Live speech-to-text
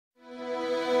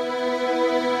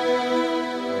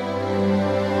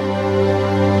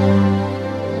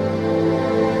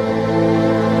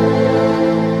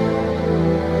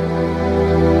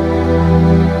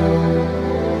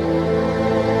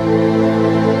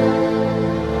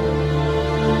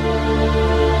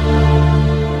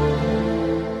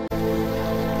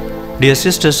Dear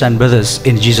sisters and brothers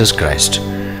in Jesus Christ,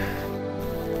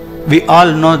 we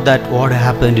all know that what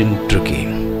happened in Turkey.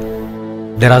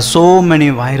 There are so many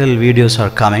viral videos are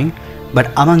coming,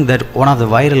 but among that one of the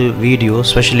viral videos,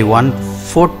 especially one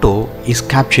photo is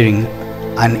capturing,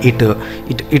 and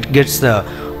it gets the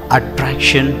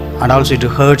attraction, and also it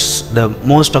hurts the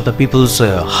most of the people's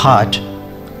heart.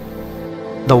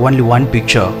 The only one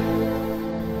picture.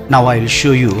 Now I will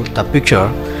show you the picture.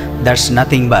 That's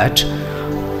nothing but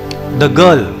the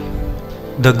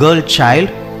girl child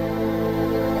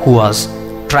who was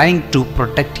trying to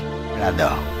protect her brother.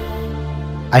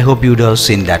 I hope you would have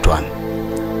seen that one.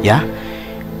 Yeah,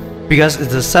 because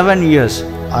it's a 7 years,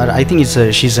 or I think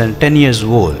she's 10 years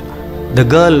old. The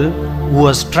girl who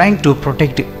was trying to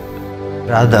protect her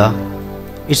brother,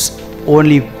 it's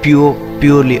only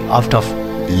purely out of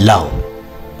love.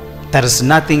 There is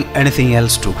anything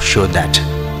else to show that.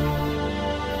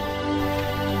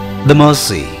 The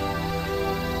mercy,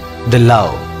 the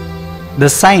love, the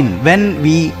sign. When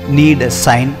we need a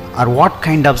sign, or what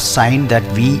kind of sign that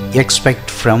we expect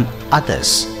from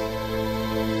others,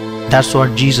 that's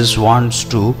what Jesus wants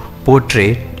to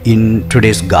portray in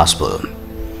today's gospel.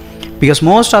 Because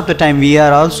most of the time we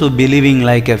are also believing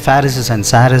like Pharisees and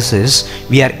Sadducees,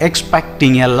 we are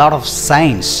expecting a lot of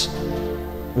signs.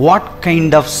 What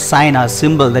kind of sign or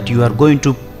symbol that you are going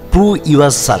to prove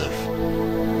yourself?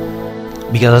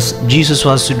 Because Jesus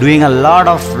was doing a lot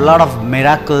of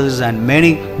miracles and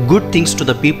many good things to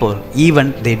the people,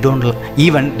 even they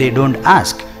don't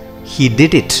ask. He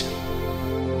did it.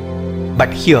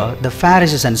 But here the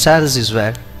Pharisees and Sadducees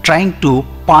were trying to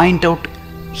point out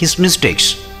his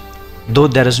mistakes. Though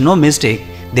there is no mistake,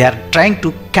 they are trying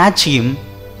to catch him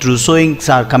through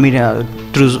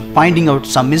through pointing out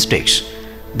some mistakes.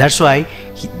 That's why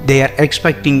they are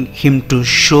expecting him to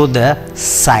show the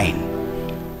sign.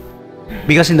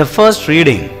 Because in the first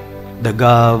reading,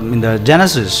 in the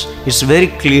Genesis, it's very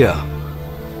clear.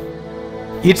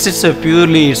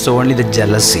 It's only the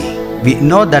jealousy. We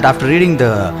know that after reading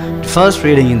the first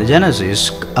reading in the Genesis,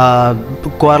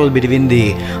 quarrel between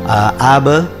the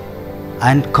Abel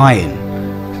and Cain.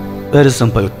 Very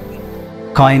simple.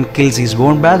 Cain kills his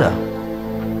own brother.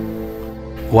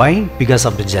 Why? Because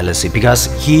of the jealousy. Because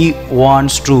he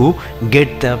wants to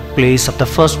get the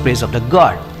first place of the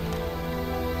God.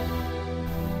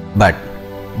 But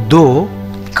though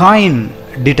Cain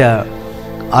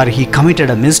he committed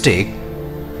a mistake,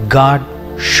 God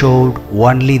showed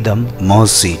only the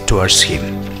mercy towards him.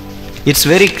 It's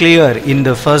very clear in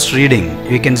the first reading.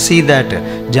 You can see that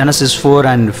Genesis 4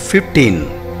 and 15,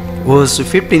 verse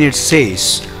 15, it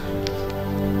says,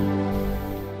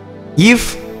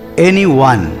 If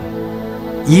anyone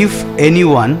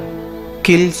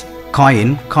kills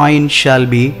Cain, Cain shall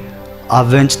be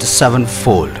avenged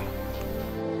sevenfold.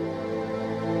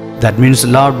 That means the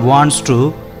Lord wants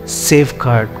to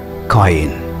safeguard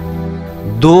Cain.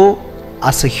 Though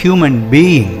as a human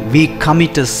being we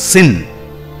commit a sin,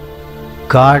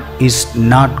 God is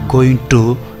not going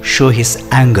to show his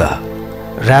anger.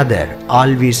 Rather,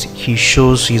 always he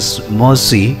shows his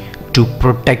mercy to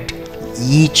protect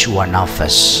each one of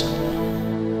us.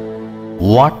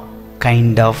 What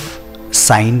kind of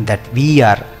sign that we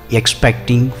are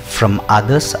expecting from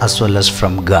others as well as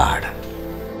from God?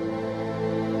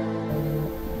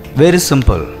 Very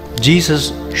simple.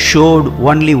 Jesus showed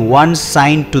only one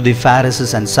sign to the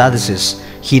Pharisees and Sadducees.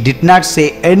 He did not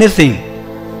say anything.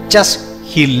 Just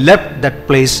he left that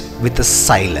place with a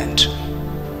silent.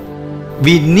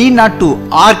 We need not to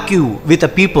argue with the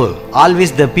people.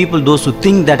 Always the people, those who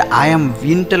think that I am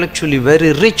intellectually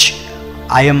very rich,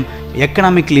 I am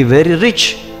economically very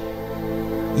rich.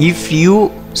 If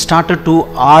you started to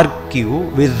argue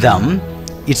with them,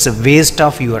 it's a waste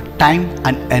of your time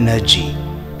and energy.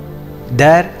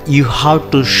 There you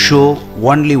have to show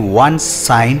only one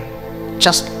sign.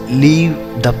 Just leave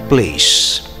the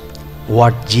place.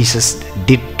 What Jesus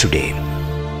did today.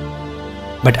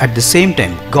 But at the same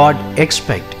time, God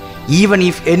expects, even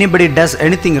if anybody does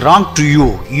anything wrong to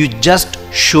you, you just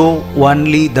show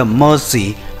only the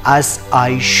mercy as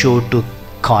I showed to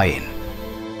Cain.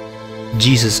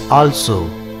 Jesus also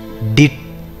did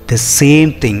the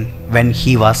same thing when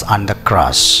he was on the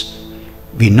cross.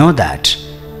 We know that.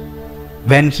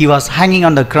 When he was hanging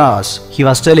on the cross, he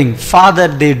was telling, Father,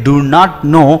 they do not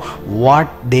know what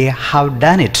they have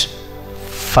done it.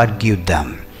 Forgive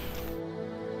them.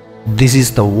 This is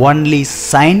the only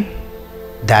sign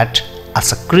that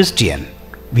as a Christian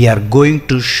we are going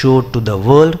to show to the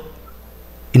world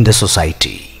in the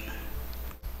society.